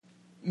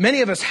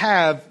Many of us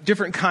have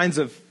different kinds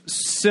of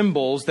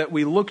symbols that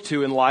we look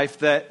to in life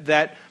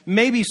that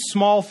may be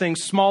small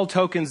things, small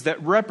tokens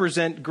that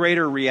represent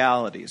greater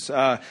realities.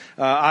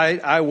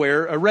 I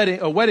wear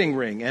a wedding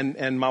ring,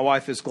 and my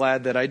wife is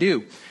glad that I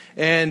do.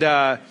 And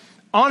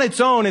on its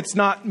own, it's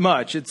not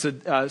much. It's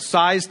a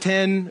size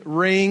 10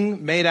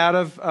 ring made out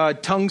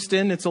of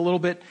tungsten. It's a little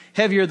bit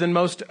heavier than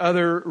most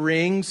other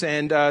rings,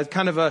 and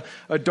kind of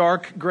a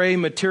dark gray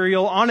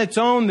material. On its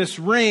own, this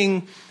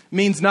ring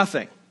means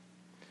nothing.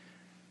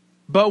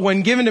 But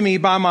when given to me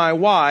by my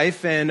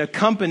wife and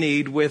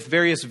accompanied with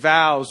various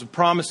vows and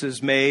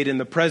promises made in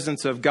the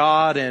presence of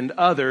God and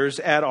others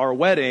at our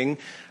wedding,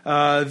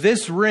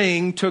 this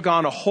ring took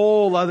on a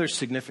whole other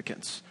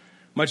significance,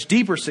 much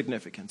deeper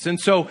significance.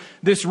 And so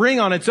this ring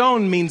on its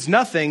own means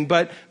nothing,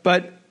 but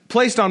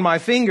placed on my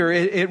finger,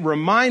 it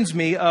reminds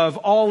me of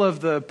all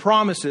of the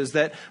promises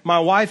that my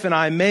wife and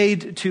I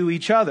made to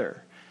each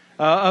other.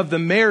 Of the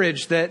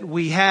marriage that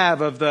we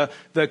have, of the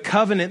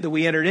covenant that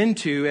we entered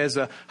into as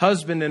a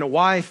husband and a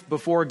wife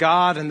before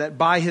God, and that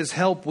by His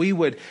help we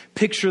would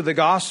picture the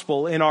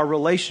gospel in our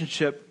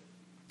relationship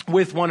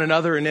with one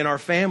another and in our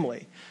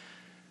family.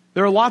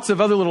 There are lots of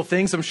other little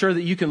things I'm sure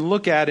that you can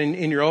look at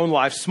in your own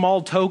life,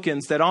 small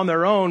tokens that on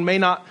their own may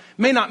not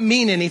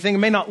mean anything,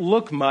 may not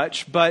look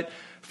much, but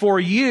for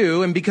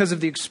you, and because of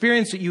the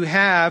experience that you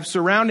have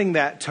surrounding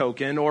that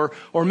token, or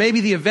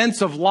maybe the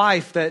events of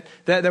life that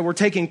were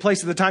taking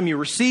place at the time you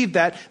received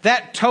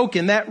that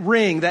token, that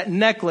ring, that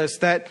necklace,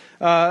 that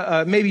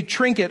maybe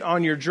trinket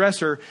on your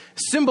dresser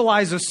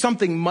symbolizes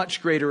something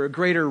much greater, a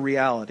greater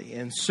reality.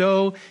 And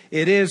so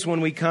it is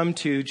when we come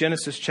to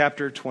Genesis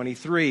chapter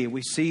 23.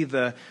 We see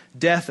the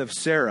death of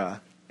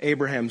Sarah,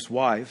 Abraham's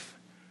wife.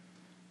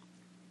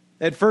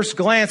 At first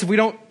glance, if we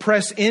don't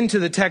press into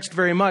the text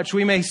very much,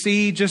 we may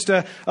see just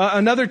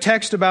another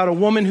text about a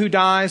woman who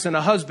dies and a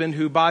husband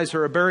who buys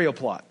her a burial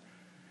plot.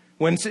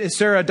 When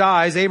Sarah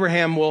dies,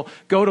 Abraham will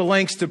go to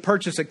lengths to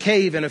purchase a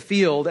cave in a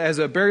field as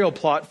a burial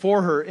plot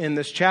for her in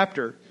this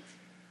chapter.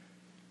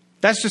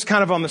 That's just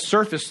kind of on the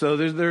surface, though.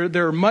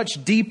 There are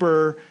much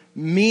deeper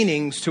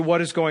meanings to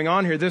what is going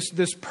on here.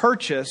 This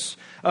purchase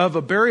of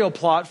a burial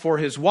plot for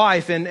his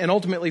wife and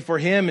ultimately for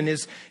him and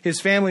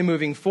his family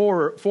moving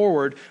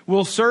forward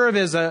will serve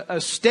as a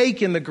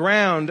stake in the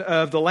ground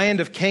of the land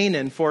of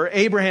Canaan for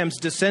Abraham's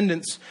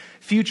descendants'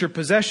 future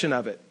possession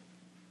of it.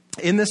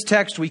 In this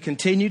text, we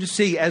continue to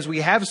see, as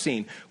we have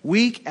seen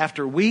week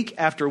after week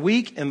after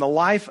week in the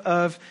life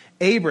of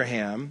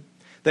Abraham,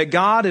 that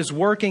God is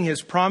working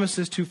His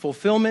promises to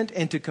fulfillment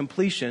and to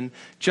completion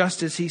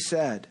just as He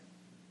said.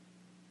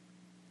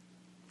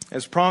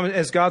 As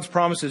God's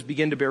promises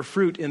begin to bear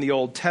fruit in the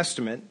Old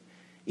Testament,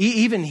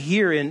 even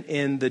here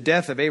in the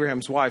death of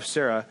Abraham's wife,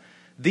 Sarah,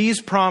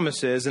 these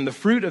promises and the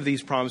fruit of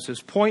these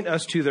promises point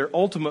us to their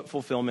ultimate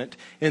fulfillment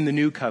in the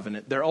new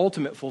covenant, their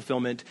ultimate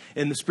fulfillment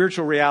in the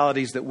spiritual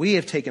realities that we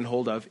have taken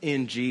hold of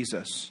in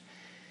Jesus.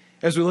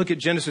 As we look at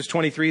Genesis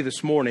 23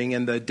 this morning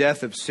and the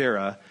death of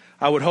Sarah,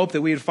 I would hope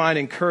that we would find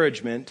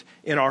encouragement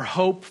in our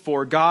hope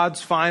for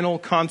God's final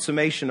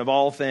consummation of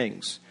all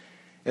things,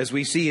 as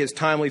we see His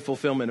timely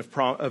fulfillment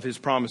of His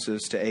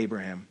promises to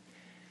Abraham.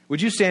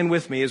 Would you stand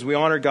with me as we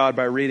honor God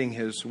by reading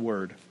His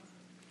word?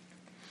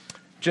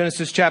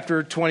 Genesis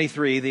chapter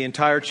 23, the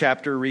entire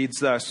chapter reads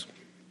thus.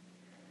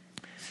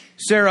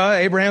 Sarah,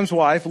 Abraham's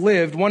wife,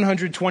 lived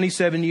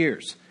 127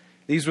 years.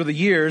 These were the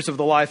years of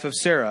the life of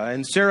Sarah.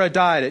 And Sarah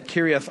died at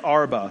Kiriath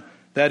Arba,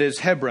 that is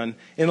Hebron,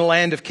 in the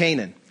land of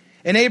Canaan.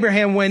 And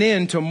Abraham went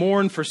in to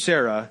mourn for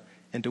Sarah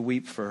and to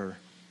weep for her.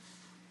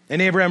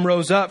 And Abraham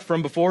rose up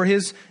from before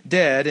his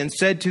dead and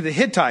said to the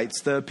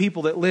Hittites, the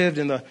people that lived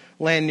in the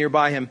land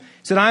nearby him,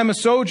 said, I am a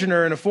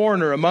sojourner and a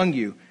foreigner among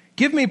you.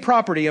 Give me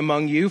property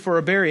among you for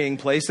a burying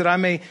place, that I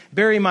may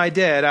bury my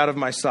dead out of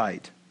my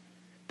sight.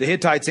 The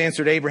Hittites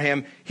answered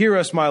Abraham, Hear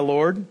us, my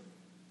lord.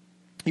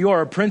 You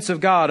are a prince of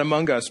God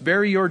among us.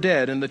 Bury your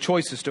dead in the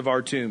choicest of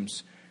our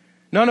tombs.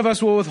 None of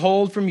us will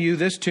withhold from you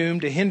this tomb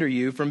to hinder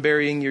you from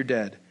burying your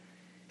dead.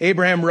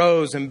 Abraham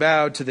rose and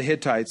bowed to the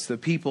Hittites, the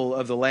people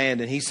of the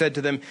land, and he said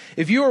to them,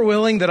 If you are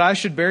willing that I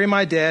should bury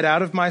my dead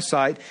out of my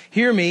sight,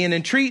 hear me and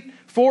entreat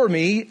for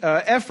me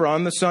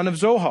Ephron, the son of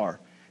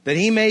Zohar, that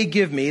he may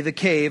give me the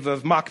cave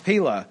of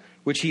Machpelah,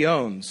 which he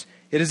owns.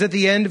 It is at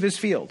the end of his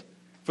field.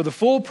 For the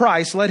full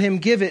price, let him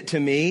give it to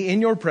me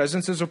in your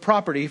presence as a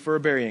property for a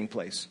burying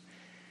place.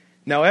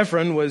 Now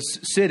Ephron was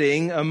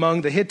sitting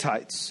among the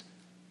Hittites.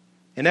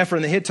 And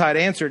Ephron the Hittite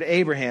answered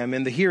Abraham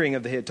in the hearing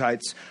of the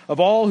Hittites, of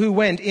all who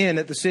went in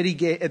at the city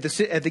gate, at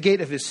the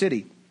gate of his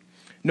city.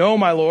 No,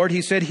 my lord,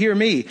 he said, hear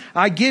me.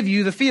 I give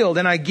you the field,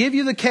 and I give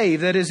you the cave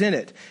that is in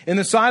it. In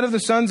the sight of the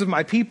sons of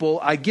my people,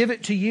 I give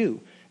it to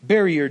you.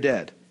 Bury your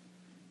dead.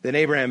 Then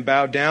Abraham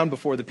bowed down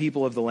before the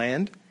people of the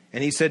land,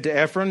 and he said to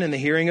Ephron in the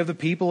hearing of the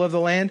people of the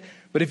land,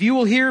 But if you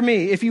will hear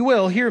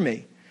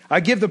me, I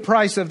give the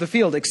price of the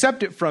field.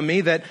 Accept it from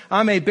me, that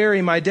I may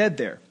bury my dead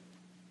there.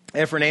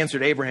 Ephron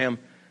answered Abraham,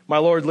 My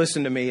lord,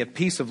 listen to me. A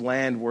piece of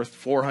land worth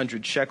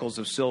 400 shekels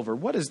of silver.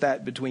 What is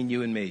that between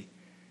you and me?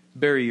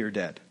 Bury your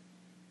dead.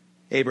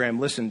 Abraham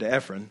listened to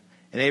Ephron,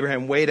 And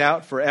Abraham weighed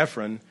out for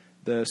Ephron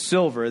the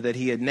silver that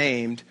he had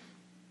named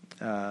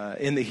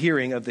in the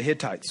hearing of the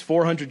Hittites,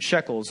 400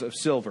 shekels of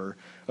silver,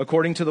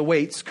 according to the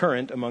weights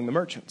current among the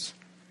merchants.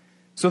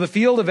 So the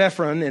field of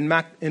Ephron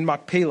in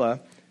Machpelah,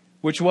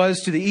 which was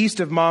to the east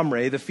of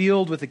Mamre, the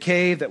field with the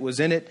cave that was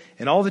in it,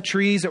 and all the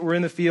trees that were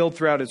in the field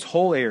throughout its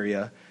whole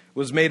area,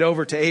 was made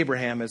over to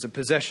Abraham as a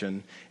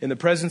possession in the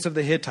presence of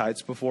the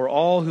Hittites before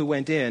all who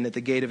went in at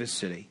the gate of his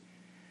city.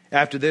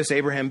 After this,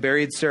 Abraham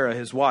buried Sarah,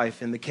 his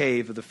wife, in the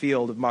cave of the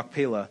field of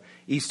Machpelah,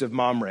 east of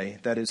Mamre,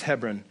 that is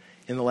Hebron,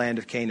 in the land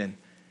of Canaan.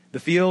 The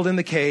field and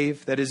the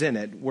cave that is in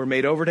it were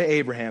made over to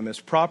Abraham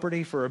as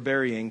property for a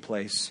burying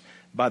place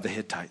by the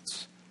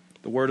Hittites.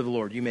 The word of the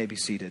Lord. You may be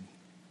seated.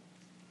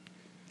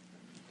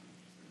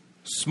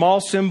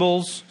 Small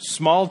symbols,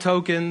 small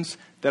tokens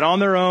that on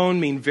their own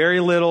mean very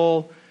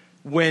little,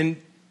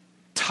 when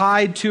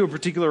tied to a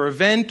particular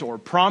event or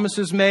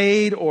promises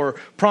made or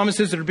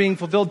promises that are being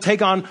fulfilled,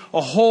 take on a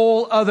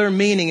whole other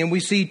meaning. And we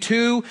see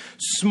two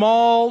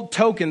small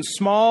tokens,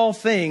 small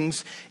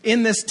things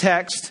in this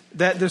text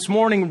that this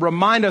morning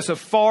remind us of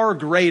far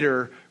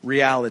greater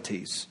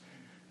realities.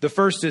 The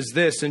first is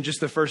this, in just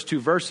the first two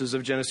verses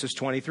of Genesis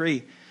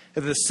 23.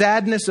 The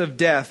sadness of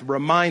death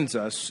reminds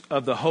us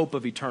of the hope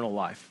of eternal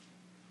life.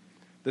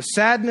 The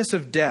sadness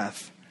of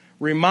death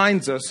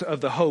reminds us of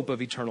the hope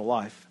of eternal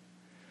life.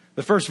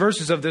 The first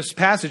verses of this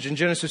passage in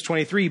Genesis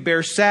 23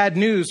 bear sad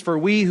news for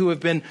we who have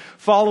been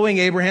following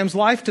Abraham's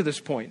life to this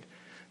point.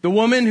 The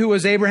woman who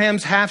was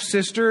Abraham's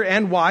half-sister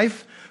and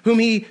wife, whom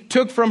he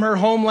took from her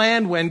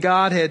homeland when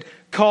God had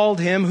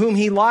called him, whom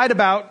he lied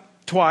about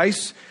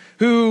twice,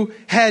 who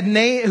had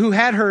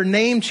her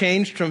name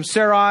changed from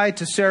Sarai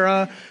to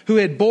Sarah, who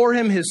had bore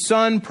him his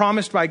son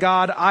promised by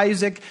God,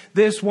 Isaac.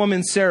 This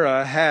woman,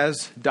 Sarah,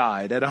 has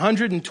died. At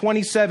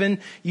 127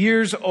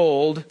 years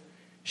old,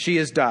 she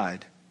has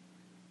died.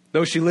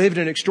 Though she lived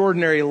an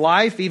extraordinary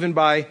life, even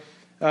by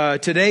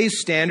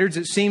today's standards,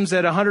 it seems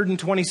that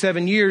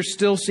 127 years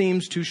still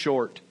seems too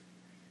short.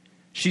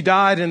 She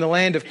died in the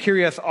land of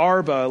Kiriath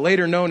Arba,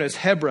 later known as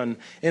Hebron,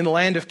 in the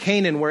land of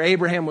Canaan, where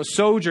Abraham was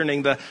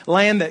sojourning, the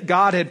land that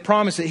God had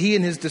promised that he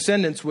and his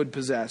descendants would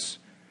possess.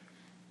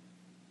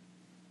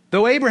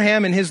 Though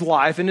Abraham in his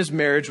life, in his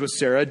marriage with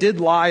Sarah,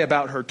 did lie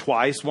about her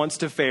twice, once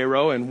to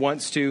Pharaoh and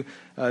once to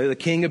the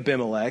king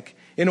Abimelech,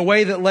 in a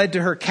way that led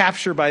to her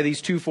capture by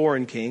these two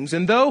foreign kings.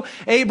 And though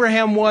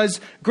Abraham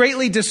was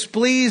greatly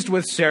displeased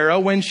with Sarah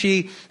when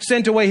she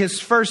sent away his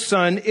first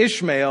son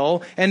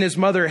Ishmael and his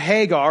mother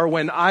Hagar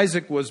when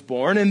Isaac was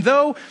born, and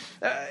though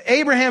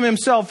Abraham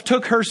himself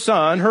took her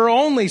son, her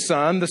only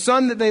son, the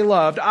son that they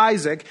loved,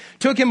 Isaac,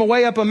 took him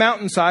away up a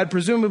mountainside,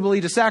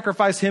 presumably to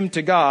sacrifice him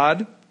to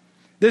God,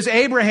 this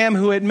Abraham,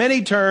 who at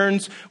many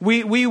turns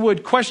we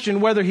would question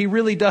whether he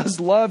really does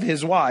love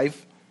his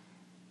wife,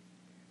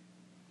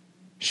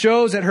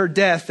 shows at her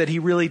death that he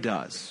really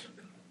does.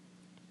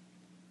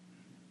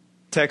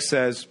 Text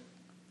says,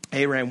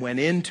 Abraham went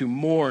in to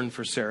mourn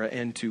for Sarah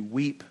and to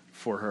weep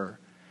for her.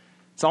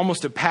 It's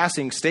almost a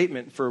passing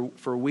statement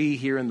for we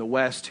here in the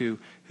West who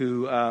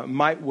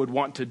would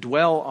want to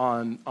dwell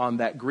on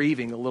that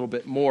grieving a little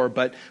bit more,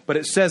 but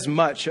it says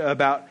much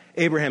about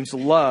Abraham's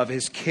love,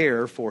 his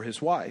care for his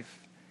wife.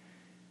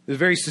 The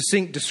very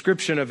succinct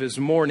description of his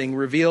mourning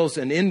reveals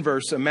an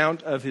inverse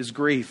amount of his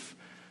grief.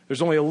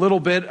 There's only a little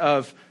bit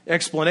of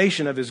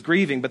explanation of his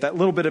grieving, but that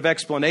little bit of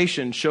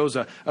explanation shows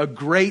a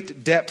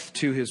great depth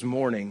to his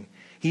mourning.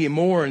 He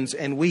mourns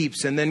and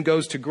weeps and then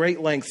goes to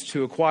great lengths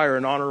to acquire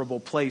an honorable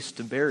place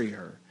to bury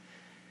her.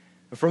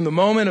 From the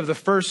moment of the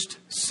first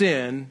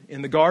sin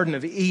in the Garden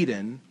of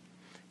Eden,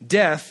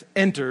 death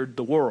entered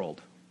the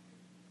world.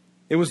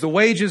 It was the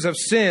wages of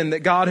sin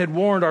that God had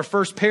warned our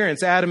first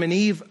parents, Adam and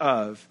Eve,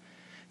 of.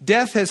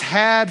 Death has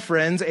had,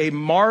 friends, a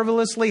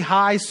marvelously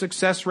high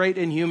success rate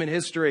in human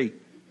history.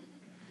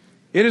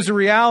 It is a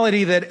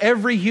reality that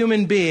every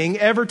human being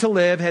ever to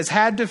live has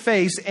had to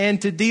face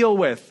and to deal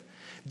with.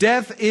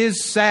 Death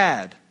is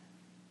sad.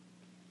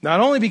 Not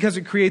only because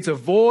it creates a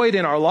void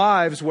in our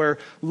lives where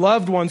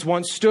loved ones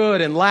once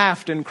stood and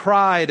laughed and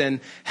cried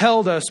and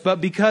held us, but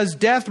because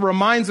death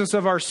reminds us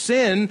of our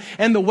sin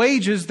and the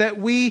wages that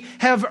we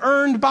have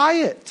earned by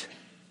it.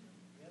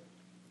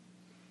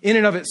 In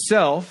and of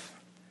itself,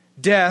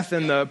 death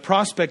and the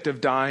prospect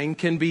of dying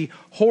can be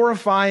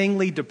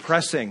horrifyingly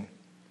depressing.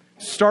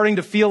 Starting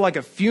to feel like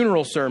a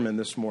funeral sermon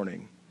this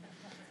morning.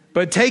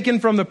 But taken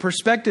from the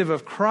perspective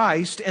of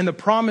Christ and the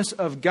promise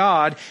of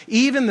God,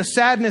 even the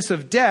sadness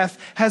of death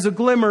has a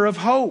glimmer of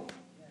hope.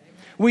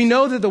 We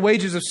know that the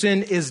wages of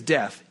sin is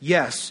death,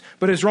 yes.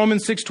 But as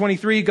Romans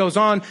 6:23 goes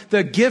on,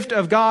 the gift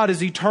of God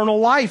is eternal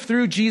life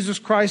through Jesus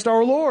Christ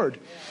our Lord.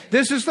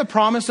 This is the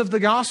promise of the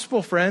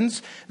gospel,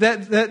 friends,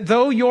 that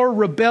though your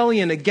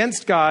rebellion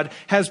against God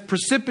has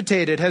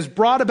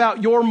brought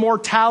about your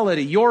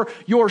mortality,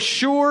 your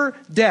sure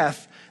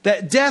death,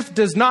 that death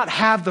does not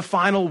have the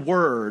final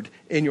word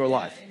in your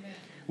life.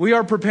 We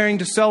are preparing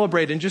to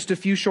celebrate in just a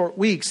few short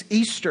weeks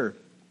Easter.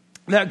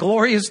 That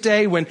glorious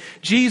day when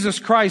Jesus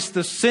Christ,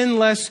 the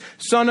sinless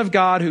Son of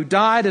God, who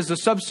died as a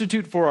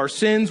substitute for our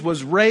sins,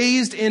 was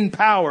raised in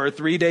power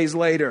 3 days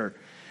later.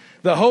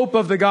 The hope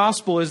of the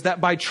gospel is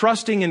that by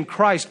trusting in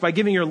Christ, by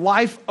giving your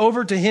life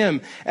over to Him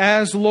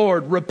as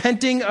Lord,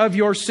 repenting of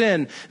your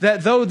sin,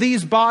 that though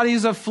these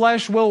bodies of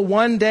flesh will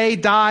one day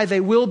die, they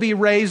will be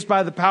raised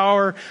by the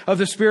power of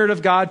the Spirit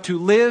of God to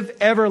live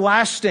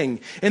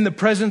everlasting in the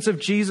presence of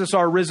Jesus,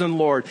 our risen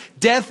Lord.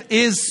 Death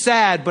is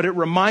sad, but it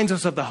reminds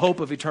us of the hope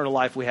of eternal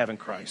life we have in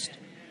Christ.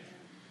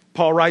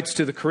 Paul writes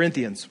to the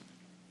Corinthians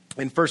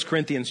in 1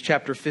 Corinthians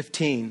chapter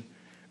 15,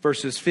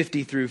 verses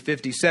 50 through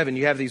 57.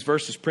 You have these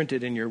verses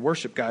printed in your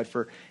worship guide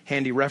for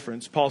handy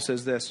reference. Paul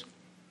says this,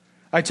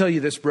 "I tell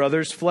you this,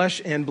 brothers,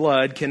 flesh and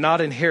blood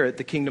cannot inherit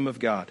the kingdom of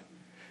God,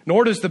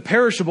 nor does the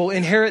perishable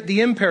inherit the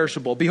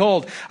imperishable.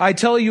 Behold, I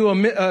tell you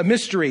a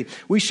mystery.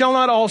 We shall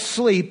not all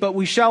sleep, but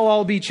we shall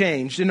all be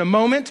changed. In a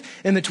moment,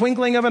 in the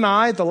twinkling of an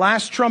eye, the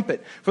last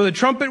trumpet. For the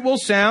trumpet will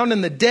sound,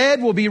 and the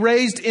dead will be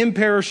raised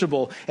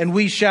imperishable, and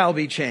we shall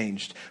be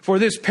changed. For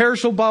this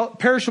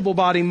perishable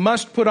body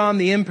must put on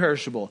the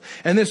imperishable,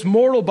 and this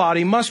mortal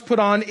body must put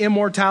on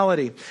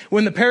immortality.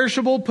 When the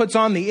perishable puts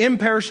on the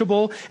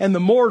imperishable, and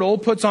the mortal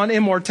puts on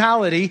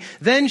immortality,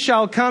 then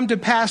shall come to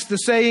pass the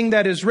saying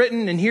that is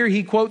written," and here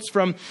he quotes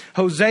from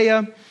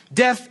Hosea,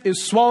 "Death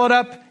is swallowed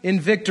up in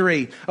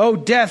victory. Oh,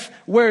 death,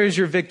 where is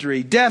your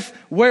victory? Death,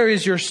 where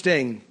is your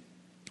sting?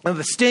 And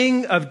the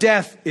sting of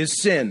death is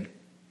sin.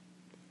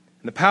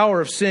 And the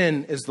power of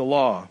sin is the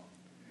law.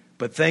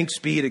 But thanks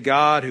be to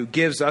God who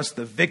gives us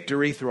the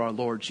victory through our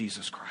Lord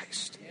Jesus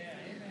Christ."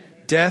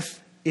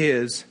 Death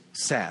is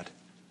sad.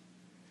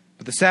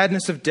 But the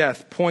sadness of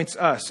death points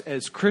us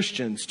as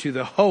Christians to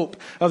the hope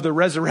of the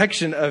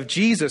resurrection of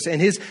Jesus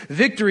and His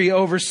victory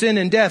over sin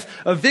and death,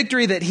 a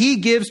victory that He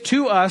gives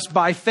to us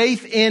by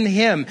faith in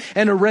Him,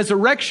 and a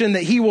resurrection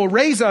that He will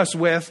raise us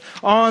with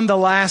on the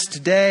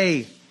last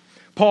day.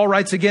 Paul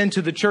writes again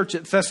to the church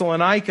at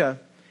Thessalonica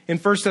in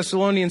 1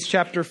 Thessalonians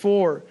chapter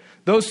 4.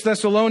 Those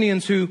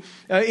Thessalonians who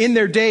in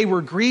their day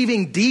were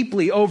grieving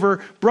deeply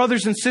over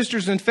brothers and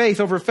sisters in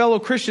faith, over fellow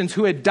Christians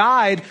who had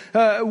died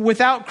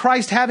without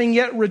Christ having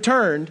yet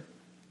returned.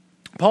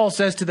 Paul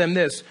says to them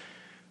this,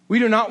 "We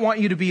do not want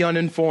you to be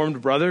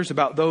uninformed, brothers,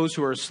 about those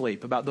who are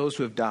asleep, about those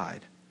who have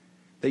died,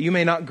 that you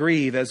may not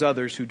grieve as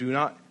others that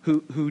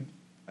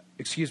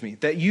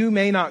you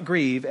may not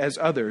grieve as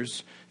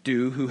others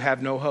do who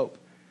have no hope.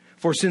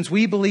 For since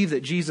we believe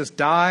that Jesus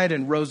died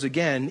and rose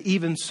again,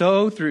 even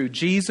so through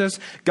Jesus,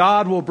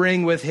 God will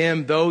bring with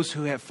Him those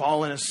who have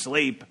fallen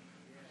asleep."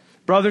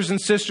 Brothers and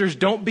sisters,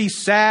 don't be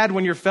sad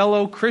when your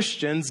fellow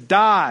Christians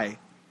die.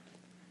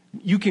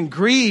 You can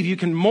grieve, you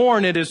can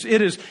mourn. It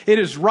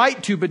is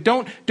right to, but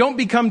don't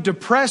become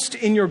depressed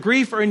in your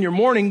grief or in your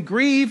mourning.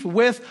 Grieve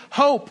with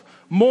hope.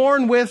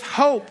 Mourn with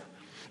hope.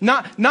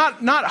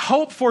 Not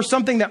hope for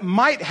something that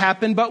might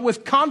happen, but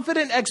with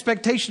confident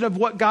expectation of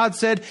what God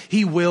said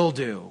He will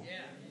do.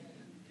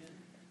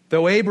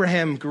 Though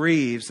Abraham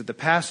grieves at the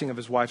passing of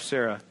his wife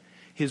Sarah,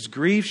 his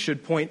grief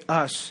should point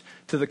us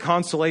to the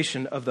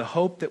consolation of the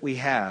hope that we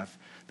have,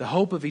 the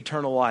hope of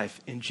eternal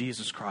life in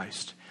Jesus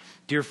Christ.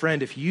 Dear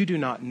friend, if you do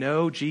not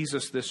know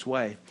Jesus this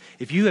way,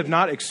 if you have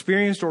not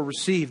experienced or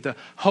received the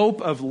hope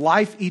of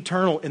life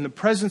eternal in the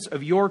presence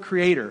of your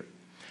Creator,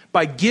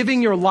 by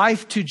giving your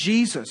life to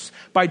Jesus,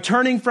 by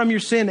turning from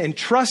your sin and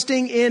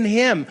trusting in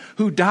Him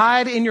who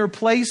died in your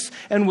place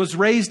and was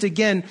raised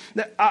again,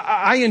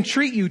 I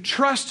entreat you,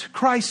 trust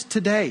Christ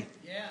today.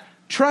 Yeah.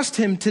 Trust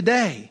Him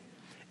today.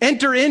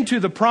 Enter into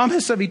the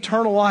promise of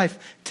eternal life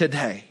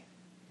today.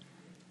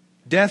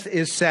 Death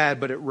is sad,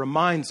 but it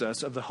reminds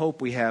us of the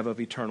hope we have of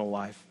eternal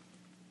life.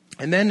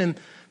 And then in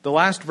the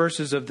last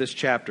verses of this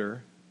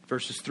chapter,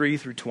 verses 3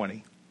 through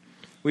 20,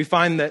 we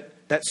find that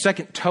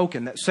second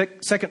token, that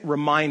second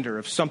reminder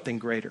of something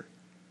greater.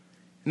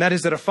 And that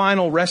is that a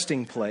final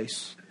resting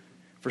place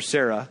for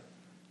Sarah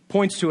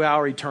points to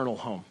our eternal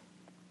home.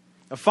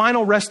 A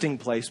final resting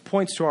place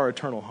points to our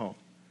eternal home.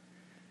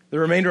 The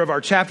remainder of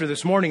our chapter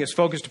this morning is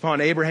focused upon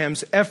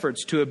Abraham's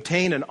efforts to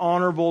obtain an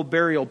honorable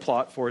burial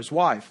plot for his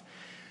wife.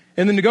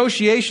 And the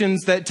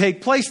negotiations that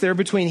take place there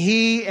between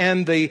he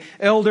and the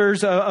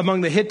elders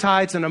among the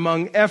Hittites and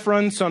among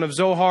Ephron, son of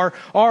Zohar,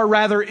 are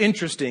rather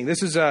interesting.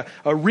 This is a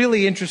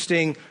really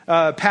interesting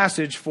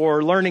passage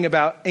for learning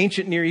about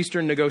ancient Near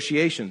Eastern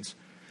negotiations.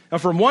 Now,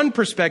 from one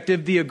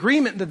perspective, the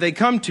agreement that they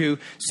come to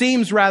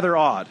seems rather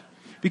odd.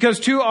 Because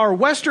to our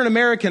Western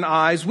American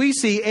eyes, we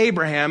see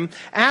Abraham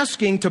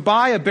asking to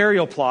buy a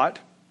burial plot,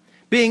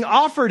 being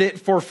offered it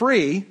for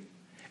free,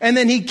 and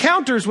then he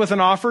counters with an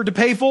offer to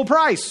pay full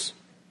price.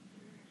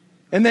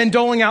 And then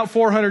doling out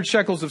 400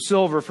 shekels of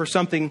silver for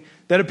something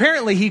that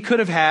apparently he could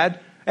have had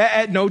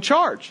at no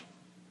charge.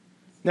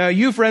 Now,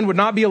 you, friend, would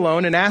not be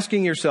alone in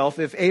asking yourself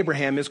if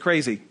Abraham is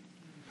crazy.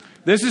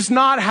 This is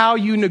not how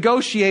you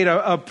negotiate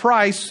a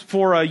price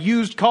for a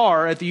used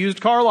car at the used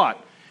car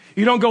lot.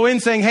 You don't go in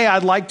saying, hey,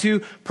 I'd like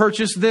to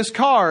purchase this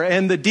car.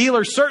 And the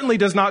dealer certainly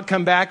does not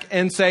come back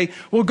and say,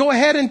 well, go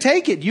ahead and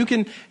take it. You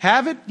can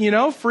have it,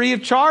 free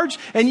of charge.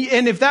 And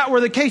if that were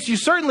the case, you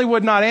certainly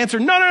would not answer,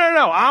 no.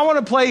 I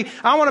want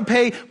to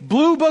pay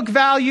blue book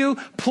value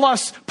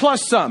plus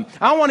some.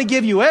 I want to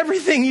give you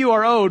everything you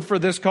are owed for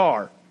this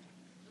car.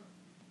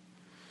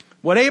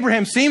 What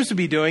Abraham seems to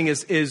be doing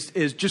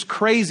is just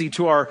crazy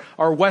to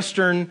our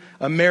Western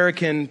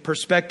American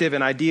perspective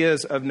and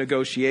ideas of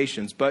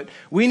negotiations. But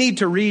we need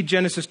to read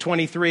Genesis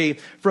 23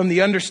 from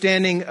the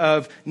understanding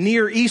of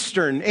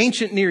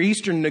ancient Near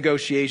Eastern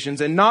negotiations,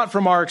 and not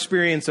from our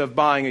experience of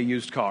buying a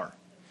used car.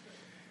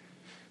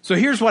 So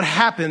here's what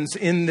happens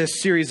in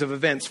this series of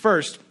events.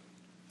 First,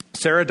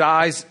 Sarah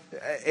dies.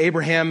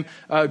 Abraham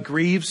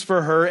grieves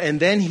for her, and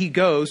then he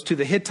goes to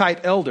the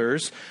Hittite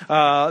elders,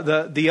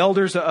 the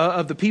elders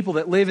of the people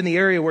that live in the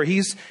area where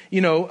he's,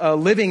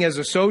 living as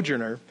a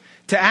sojourner,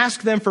 to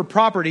ask them for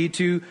property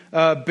to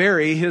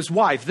bury his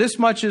wife. This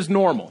much is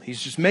normal. He's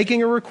just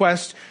making a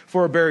request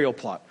for a burial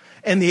plot.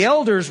 And the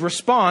elders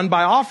respond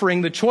by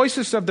offering the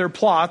choicest of their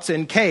plots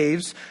and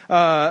caves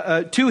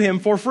to him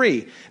for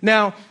free.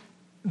 Now,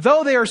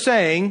 though they are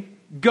saying,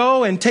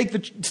 go and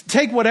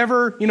take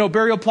whatever,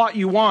 burial plot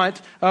you want.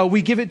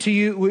 We give it to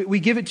you. We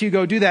give it to you.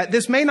 Go do that.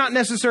 This may not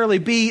necessarily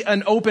be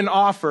an open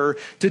offer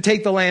to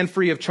take the land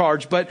free of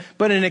charge, but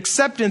an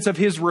acceptance of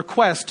his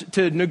request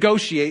to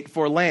negotiate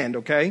for land.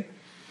 Okay.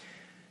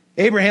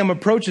 Abraham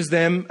approaches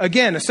them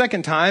again a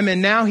second time,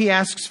 and now he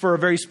asks for a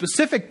very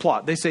specific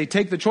plot. They say,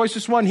 take the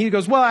choicest one. He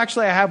goes, well,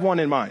 actually, I have one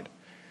in mind.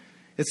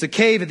 It's a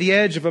cave at the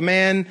edge of a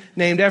man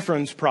named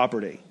Ephron's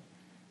property.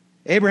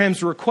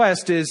 Abraham's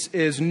request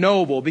is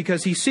noble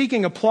because he's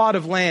seeking a plot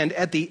of land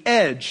at the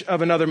edge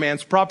of another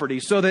man's property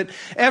so that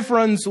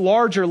Ephron's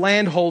larger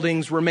land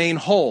holdings remain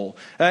whole.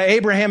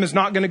 Abraham is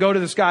not going to go to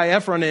this guy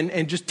Ephron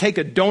and just take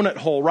a donut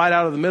hole right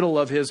out of the middle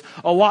of his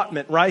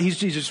allotment, right? He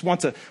just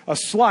wants a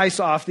slice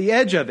off the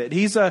edge of it.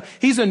 He's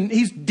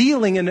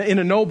dealing in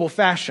a noble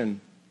fashion.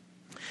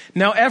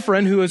 Now,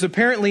 Ephron, who is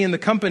apparently in the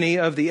company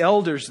of the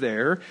elders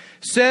there,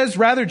 says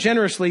rather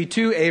generously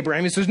to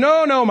Abraham, he says,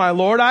 no, my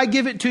Lord, I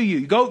give it to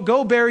you.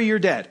 Go bury your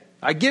dead.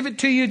 I give it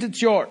to you,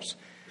 it's yours.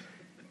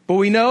 But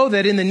we know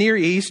that in the Near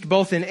East,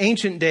 both in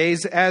ancient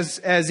days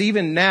as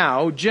even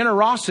now,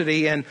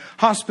 generosity and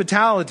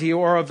hospitality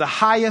are of the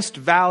highest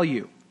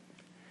value.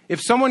 If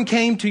someone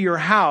came to your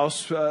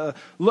house,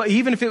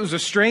 even if it was a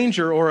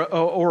stranger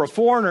or a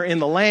foreigner in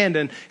the land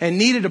and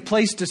needed a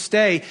place to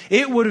stay,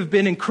 it would have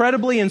been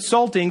incredibly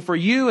insulting for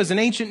you as an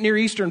ancient Near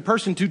Eastern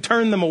person to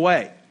turn them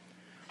away.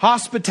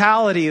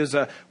 Hospitality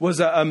was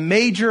a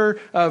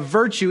major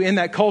virtue in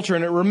that culture,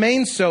 and it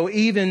remains so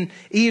even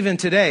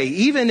today.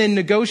 Even in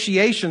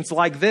negotiations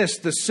like this,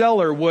 the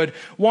seller would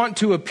want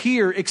to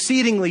appear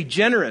exceedingly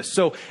generous.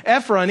 So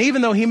Ephron,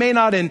 even though he may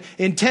not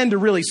intend to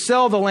really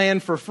sell the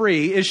land for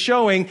free, is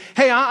showing,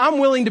 hey, I'm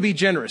willing to be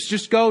generous.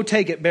 Just go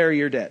take it, bury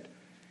your dead.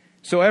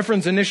 So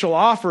Ephron's initial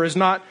offer is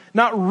not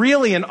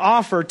really an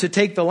offer to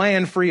take the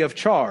land free of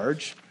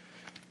charge.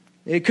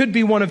 It could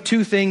be one of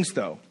two things,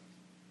 though.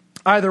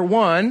 Either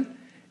one,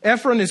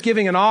 Ephron is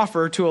giving an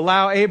offer to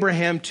allow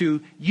Abraham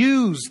to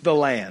use the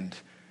land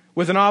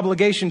with an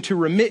obligation to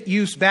remit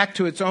use back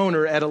to its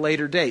owner at a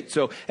later date.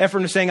 So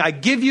Ephron is saying, I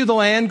give you the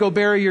land, go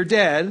bury your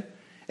dead.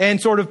 And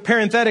sort of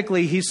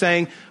parenthetically, he's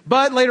saying,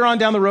 but later on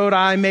down the road,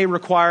 I may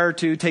require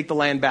to take the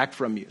land back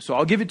from you. So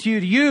I'll give it to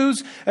you to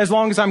use as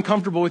long as I'm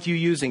comfortable with you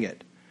using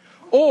it.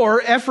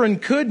 Or Ephron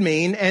could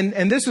mean,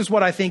 and this is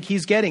what I think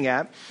he's getting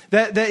at,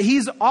 that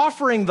he's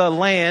offering the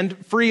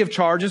land free of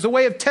charge as a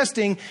way of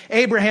testing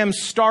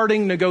Abraham's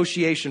starting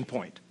negotiation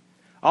point.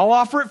 I'll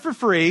offer it for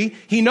free.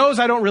 He knows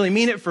I don't really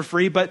mean it for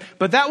free, but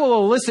that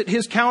will elicit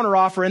his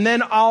counteroffer, and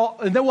then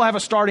we'll have a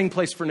starting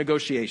place for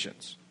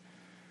negotiations.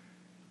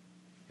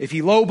 If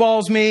he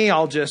lowballs me,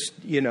 I'll just,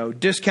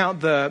 discount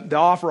the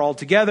offer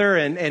altogether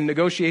and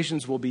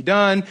negotiations will be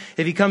done.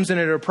 If he comes in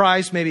at a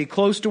price maybe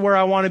close to where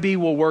I want to be,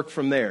 we'll work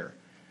from there.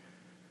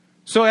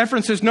 So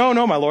Ephron says, no,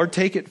 my Lord,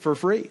 take it for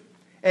free.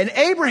 And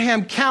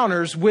Abraham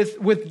counters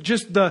with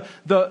just the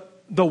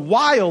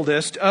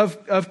wildest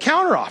of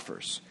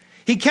counteroffers.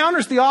 He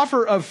counters the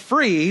offer of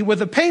free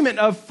with a payment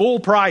of full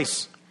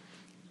price.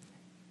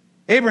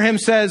 Abraham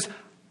says,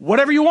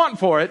 whatever you want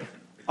for it,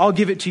 I'll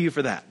give it to you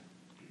for that.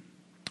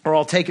 Or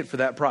I'll take it for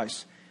that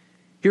price.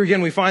 Here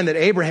again, we find that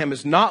Abraham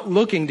is not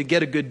looking to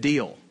get a good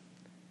deal.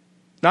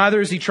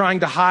 Neither is he trying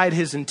to hide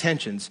his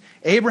intentions.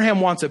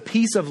 Abraham wants a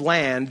piece of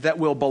land that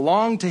will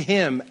belong to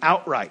him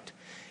outright.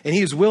 And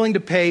he is willing to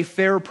pay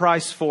fair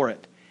price for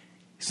it.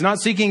 He's not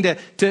seeking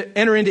to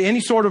enter into any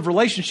sort of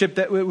relationship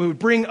that would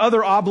bring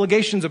other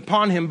obligations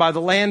upon him by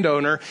the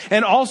landowner.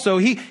 And also,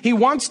 he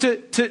wants to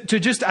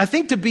just, I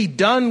think, to be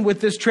done with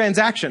this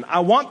transaction.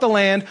 I want the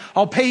land.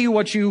 I'll pay you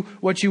what you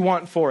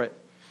want for it.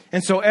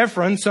 And so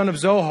Ephron, son of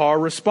Zohar,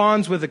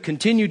 responds with a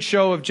continued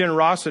show of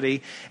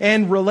generosity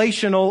and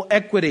relational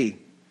equity.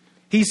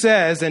 He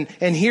says,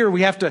 and here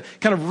we have to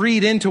kind of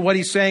read into what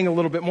he's saying a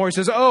little bit more. He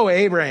says, oh,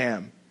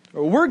 Abraham,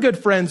 we're good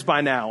friends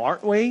by now,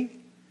 aren't we?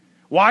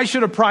 Why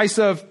should a price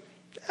of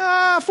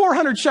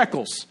 400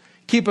 shekels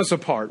keep us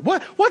apart.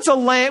 What's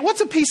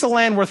a piece of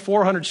land worth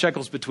 400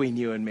 shekels between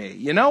you and me?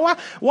 You know,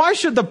 why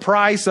should the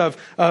price of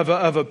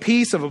a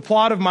piece of a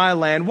plot of my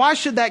land, why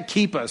should that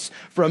keep us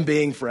from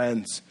being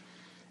friends?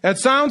 That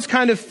sounds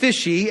kind of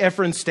fishy,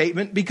 Ephron's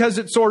statement, because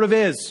it sort of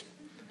is.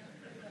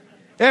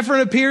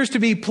 Ephron appears to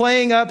be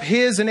playing up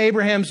his and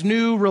Abraham's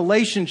new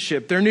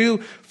relationship, their new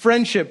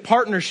friendship,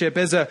 partnership,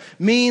 as a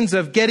means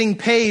of getting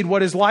paid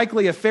what is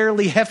likely a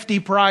fairly hefty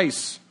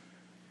price.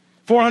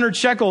 400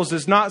 shekels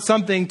is not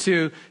something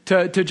to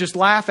just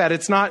laugh at.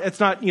 It's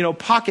not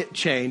pocket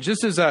change.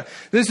 This is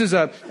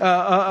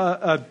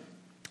a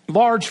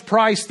large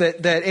price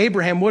that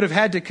Abraham would have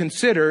had to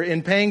consider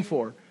in paying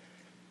for.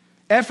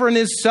 Ephron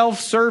is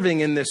self-serving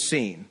in this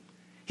scene.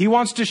 He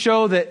wants to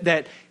show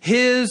that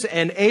his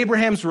and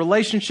Abraham's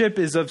relationship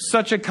is of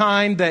such a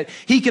kind that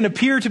he can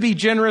appear to be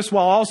generous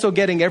while also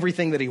getting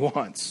everything that he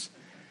wants.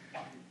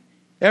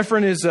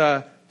 Ephron is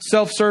a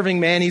self-serving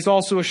man. He's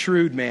also a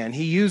shrewd man.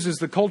 He uses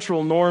the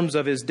cultural norms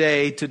of his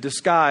day to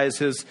disguise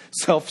his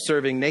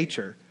self-serving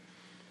nature.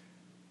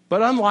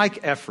 But unlike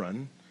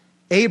Ephron,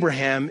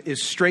 Abraham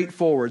is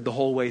straightforward the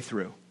whole way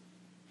through.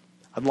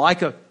 I'd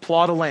like a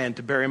plot of land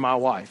to bury my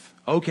wife.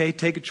 Okay,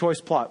 take a choice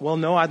plot. Well,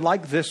 no, I'd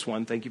like this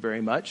one. Thank you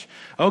very much.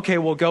 Okay,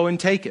 well, go and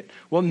take it.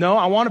 Well, no,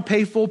 I want to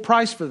pay full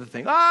price for the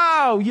thing.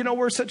 Oh,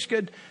 we're such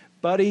good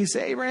buddies.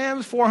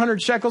 Abraham's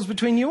 400 shekels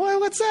between you.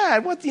 Well, what's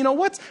that? What's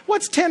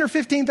 $10,000 or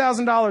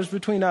 $15,000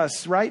 between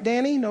us, right,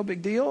 Danny? No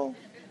big deal.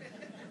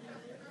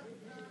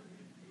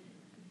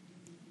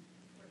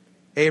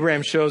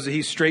 Abraham shows that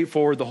he's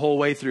straightforward the whole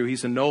way through.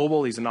 He's a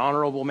noble, he's an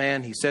honorable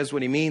man. He says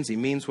what he means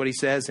what he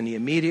says, and he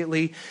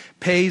immediately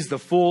pays the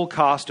full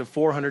cost of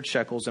 400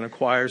 shekels and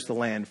acquires the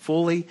land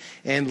fully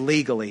and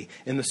legally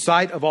in the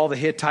sight of all the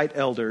Hittite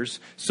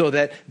elders so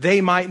that they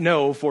might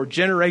know for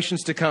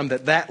generations to come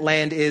that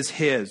land is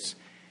his.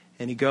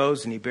 And he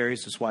goes and he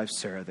buries his wife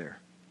Sarah there.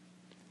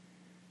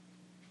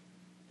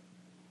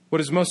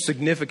 What is most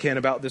significant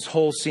about this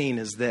whole scene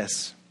is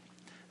this: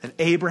 that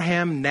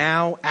Abraham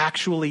now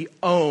actually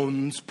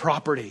owns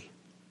property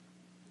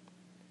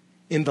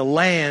in the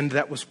land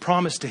that was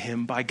promised to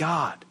him by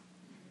God.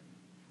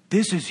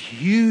 This is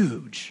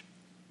huge.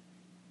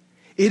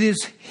 It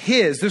is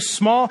his.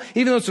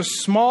 Even though it's a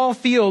small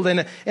field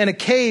and a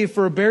cave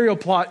for a burial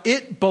plot,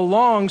 it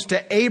belongs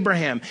to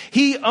Abraham.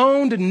 He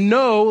owned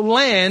no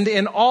land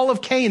in all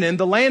of Canaan,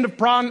 the land of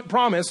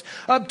promise,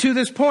 up to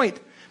this point.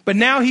 But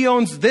now he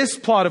owns this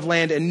plot of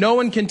land and no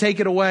one can take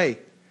it away.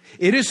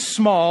 It is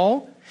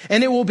small.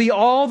 And it will be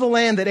all the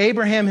land that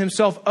Abraham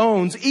himself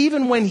owns,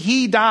 even when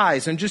he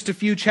dies in just a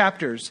few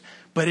chapters.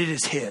 But it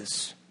is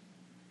his.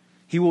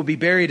 He will be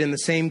buried in the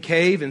same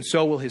cave, and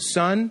so will his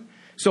son,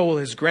 so will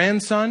his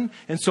grandson,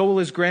 and so will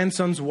his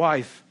grandson's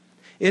wife.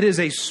 It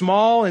is a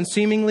small and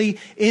seemingly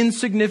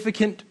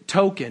insignificant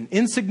token,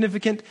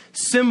 insignificant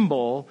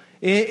symbol,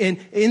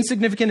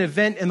 insignificant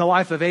event in the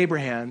life of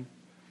Abraham.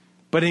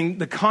 But in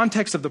the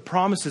context of the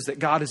promises that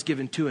God has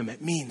given to him,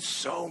 it means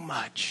so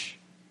much.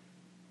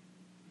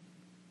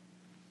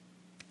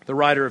 The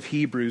writer of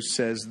Hebrews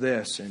says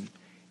this in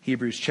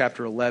Hebrews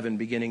chapter 11,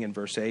 beginning in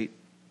verse 8.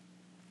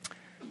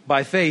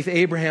 By faith,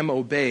 Abraham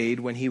obeyed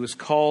when he was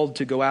called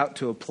to go out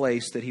to a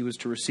place that he was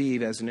to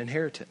receive as an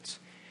inheritance.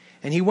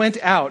 And he went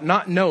out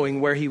not knowing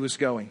where he was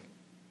going.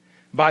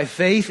 By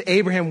faith,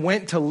 Abraham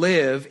went to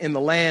live in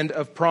the land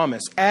of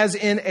promise, as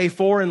in a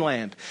foreign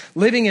land,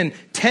 living in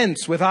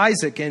tents with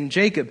Isaac and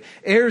Jacob,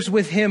 heirs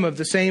with him of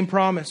the same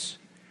promise.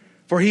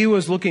 For he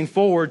was looking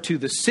forward to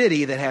the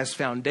city that has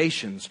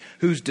foundations,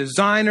 whose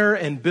designer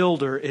and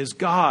builder is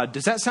God.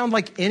 Does that sound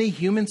like any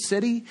human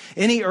city?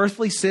 Any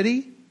earthly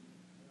city?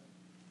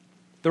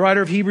 The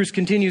writer of Hebrews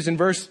continues in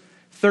verse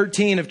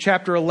 13 of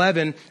chapter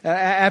 11,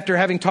 after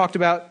having talked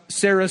about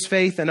Sarah's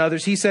faith and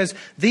others. He says,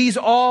 these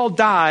all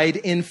died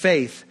in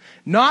faith,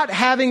 not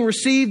having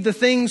received the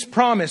things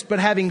promised, but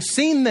having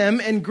seen them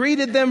and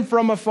greeted them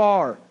from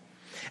afar,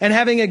 and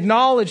having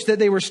acknowledged that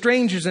they were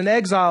strangers and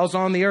exiles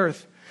on the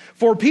earth.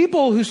 For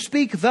people who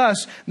speak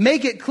thus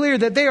make it clear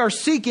that they are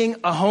seeking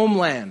a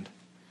homeland.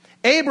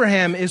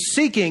 Abraham is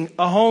seeking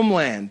a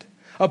homeland,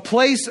 a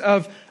place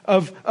of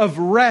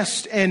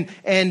rest and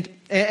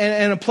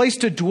a place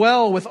to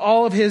dwell with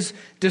all of his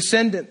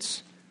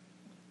descendants.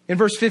 In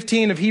verse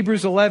 15 of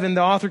Hebrews 11,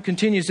 the author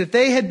continues, if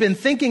they had been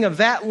thinking of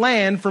that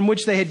land from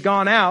which they had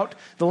gone out,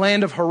 the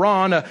land of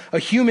Haran, a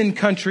human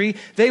country,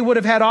 they would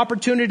have had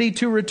opportunity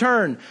to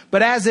return.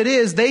 But as it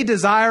is, they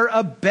desire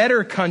a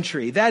better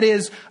country, that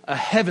is, a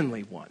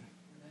heavenly one.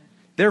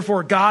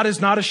 Therefore, God is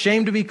not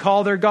ashamed to be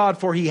called their God,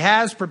 for he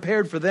has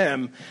prepared for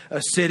them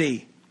a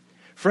city.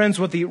 Friends,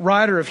 what the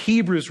writer of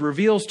Hebrews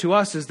reveals to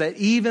us is that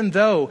even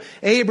though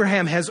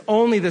Abraham has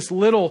only this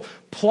little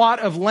plot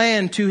of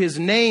land to his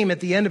name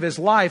at the end of his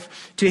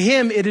life, to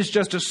him it is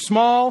just a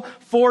small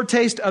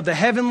foretaste of the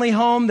heavenly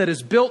home that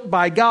is built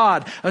by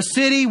God, a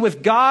city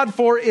with God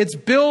for its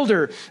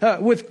builder,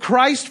 with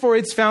Christ for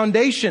its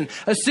foundation,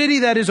 a city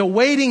that is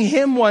awaiting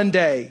him one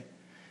day.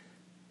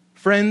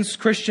 Friends,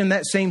 Christian,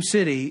 that same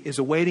city is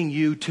awaiting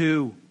you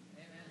too.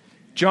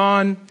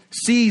 John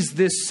sees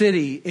this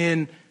city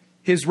in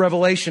his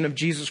revelation of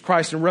Jesus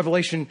Christ in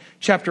Revelation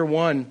chapter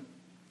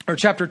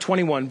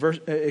 21,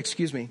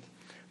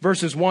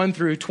 verses 1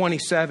 through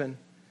 27.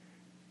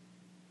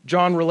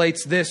 John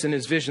relates this in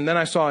his vision. Then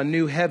I saw a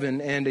new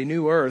heaven and a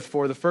new earth,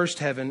 for the first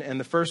heaven and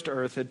the first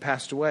earth had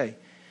passed away,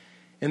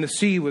 and the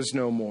sea was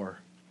no more.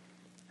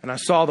 And I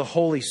saw the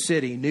holy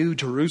city, New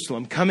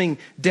Jerusalem, coming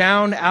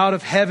down out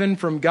of heaven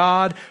from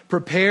God,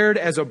 prepared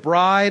as a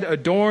bride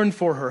adorned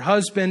for her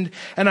husband.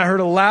 And I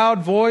heard a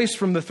loud voice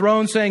from the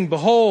throne saying,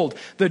 Behold,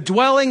 the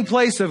dwelling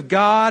place of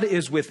God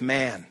is with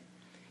man.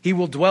 He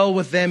will dwell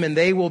with them, and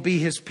they will be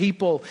his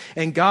people,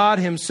 and God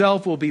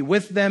himself will be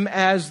with them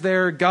as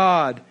their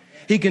God.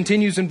 He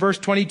continues in verse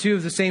 22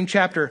 of the same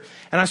chapter.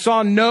 And I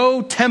saw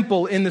no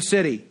temple in the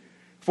city,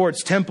 for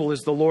its temple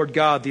is the Lord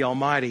God, the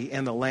Almighty,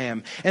 and the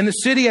Lamb. And the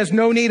city has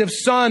no need of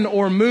sun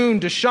or moon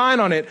to shine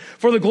on it,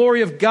 for the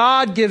glory of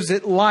God gives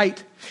it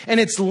light. And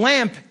its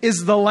lamp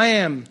is the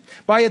Lamb.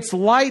 By its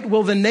light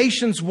will the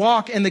nations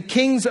walk, and the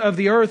kings of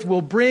the earth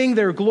will bring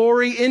their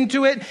glory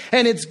into it,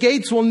 and its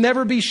gates will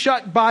never be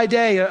shut by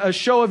day, a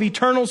show of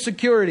eternal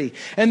security.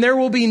 And there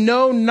will be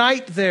no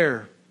night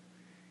there.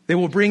 They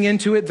will bring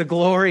into it the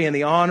glory and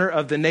the honor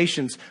of the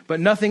nations,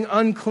 but nothing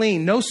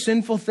unclean, no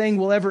sinful thing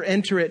will ever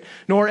enter it,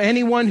 nor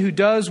anyone who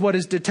does what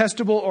is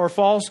detestable or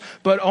false,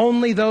 but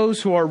only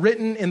those who are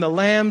written in the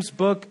Lamb's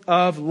book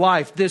of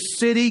life. This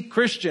city,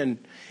 Christian,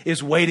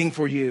 is waiting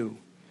for you.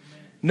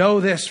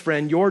 Know this,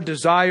 friend, your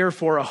desire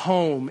for a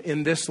home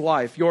in this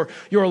life, your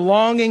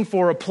longing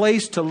for a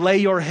place to lay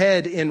your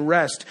head in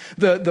rest,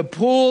 the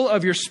pull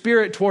of your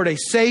spirit toward a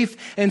safe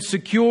and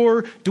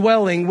secure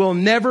dwelling will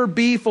never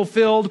be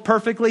fulfilled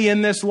perfectly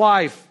in this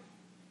life.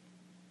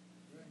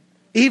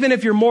 Even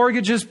if your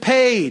mortgage is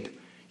paid,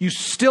 you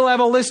still have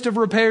a list of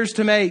repairs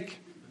to make.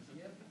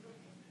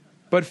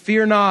 But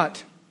fear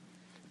not.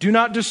 Do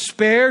not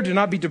despair. Do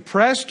not be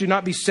depressed. Do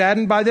not be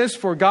saddened by this,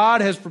 for God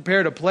has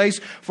prepared a place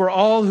for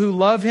all who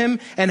love him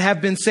and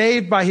have been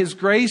saved by his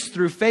grace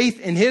through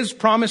faith in his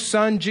promised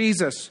Son,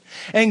 Jesus.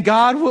 And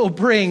God will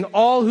bring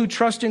all who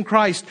trust in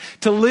Christ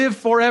to live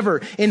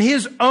forever in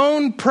his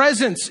own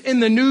presence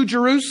in the New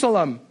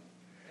Jerusalem.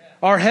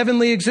 Our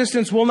heavenly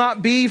existence will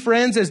not be,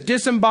 friends, as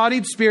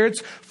disembodied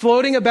spirits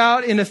floating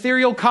about in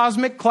ethereal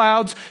cosmic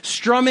clouds,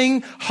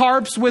 strumming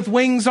harps with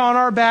wings on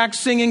our backs,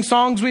 singing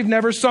songs we've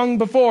never sung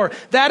before.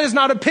 That is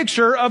not a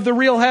picture of the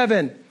real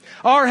heaven.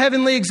 Our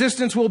heavenly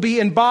existence will be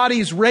in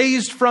bodies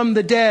raised from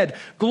the dead,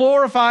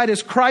 glorified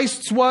as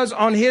Christ's was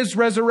on his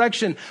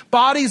resurrection,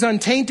 bodies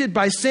untainted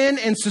by sin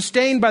and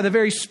sustained by the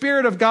very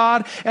Spirit of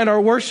God and our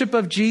worship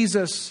of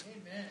Jesus.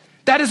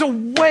 That is a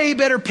way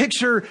better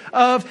picture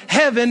of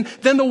heaven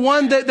than the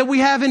one that we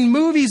have in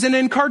movies and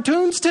in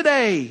cartoons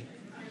today.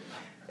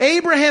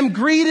 Abraham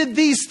greeted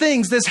these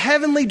things, this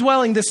heavenly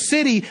dwelling, this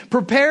city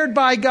prepared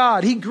by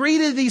God. He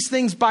greeted these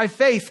things by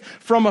faith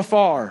from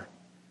afar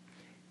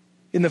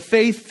in the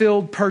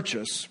faith-filled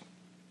purchase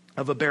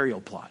of a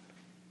burial plot.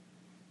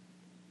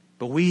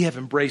 But we have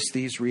embraced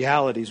these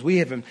realities. We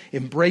have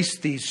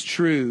embraced these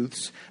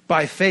truths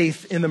by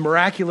faith in the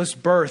miraculous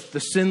birth, the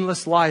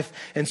sinless life,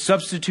 and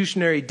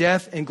substitutionary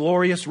death and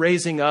glorious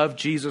raising of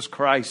Jesus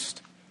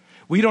Christ.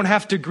 We don't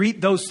have to greet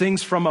those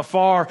things from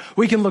afar.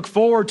 We can look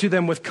forward to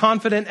them with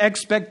confident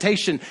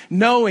expectation,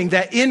 knowing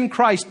that in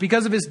Christ,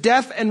 because of his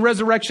death and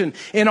resurrection,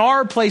 in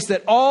our place,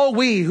 that all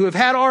we who have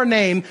had our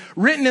name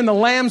written in the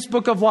Lamb's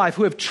book of life,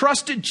 who have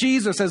trusted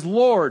Jesus as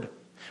Lord,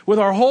 with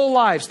our whole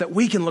lives, that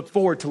we can look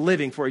forward to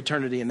living for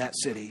eternity in that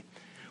city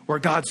where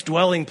God's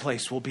dwelling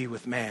place will be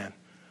with man.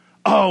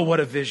 Oh, what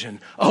a vision.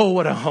 Oh,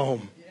 what a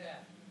home. Yeah.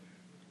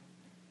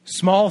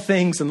 Small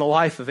things in the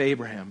life of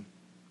Abraham,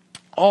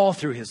 all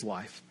through his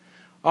life,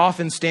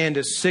 often stand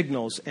as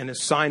signals and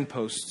as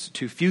signposts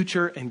to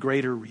future and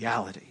greater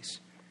realities.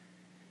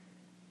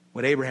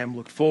 What Abraham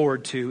looked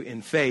forward to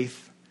in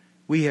faith,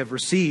 we have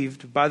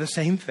received by the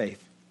same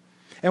faith.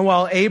 And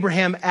while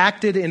Abraham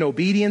acted in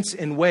obedience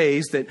in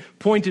ways that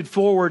pointed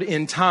forward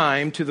in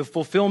time to the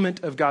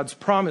fulfillment of God's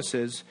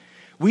promises,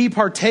 we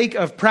partake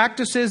of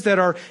practices that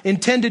are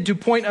intended to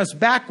point us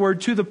backward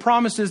to the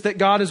promises that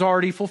God has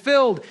already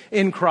fulfilled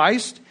in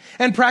Christ,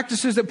 and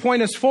practices that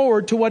point us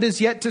forward to what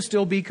is yet to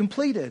still be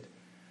completed.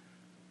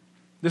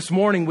 This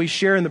morning we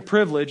share in the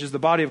privilege as the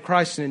body of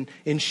Christ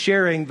in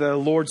sharing the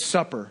Lord's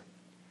Supper.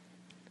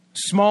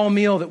 Small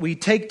meal that we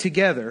take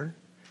together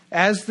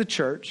as the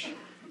church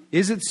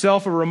is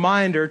itself a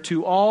reminder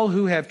to all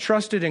who have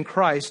trusted in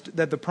Christ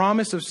that the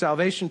promise of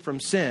salvation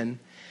from sin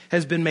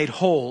has been made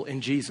whole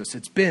in Jesus.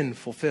 It's been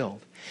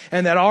fulfilled.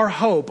 And that our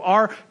hope,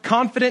 our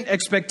confident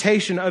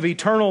expectation of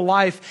eternal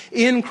life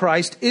in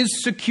Christ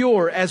is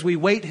secure as we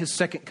wait his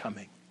second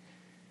coming.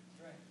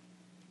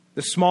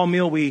 The small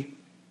meal we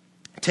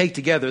take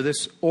together,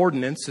 this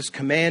ordinance, this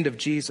command of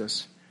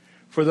Jesus,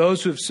 for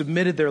those who have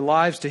submitted their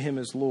lives to him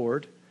as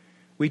Lord,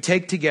 we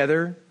take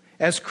together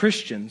as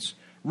Christians,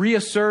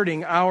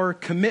 reasserting our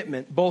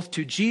commitment both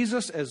to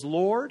Jesus as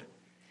Lord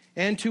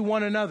and to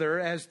one another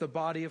as the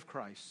body of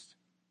Christ.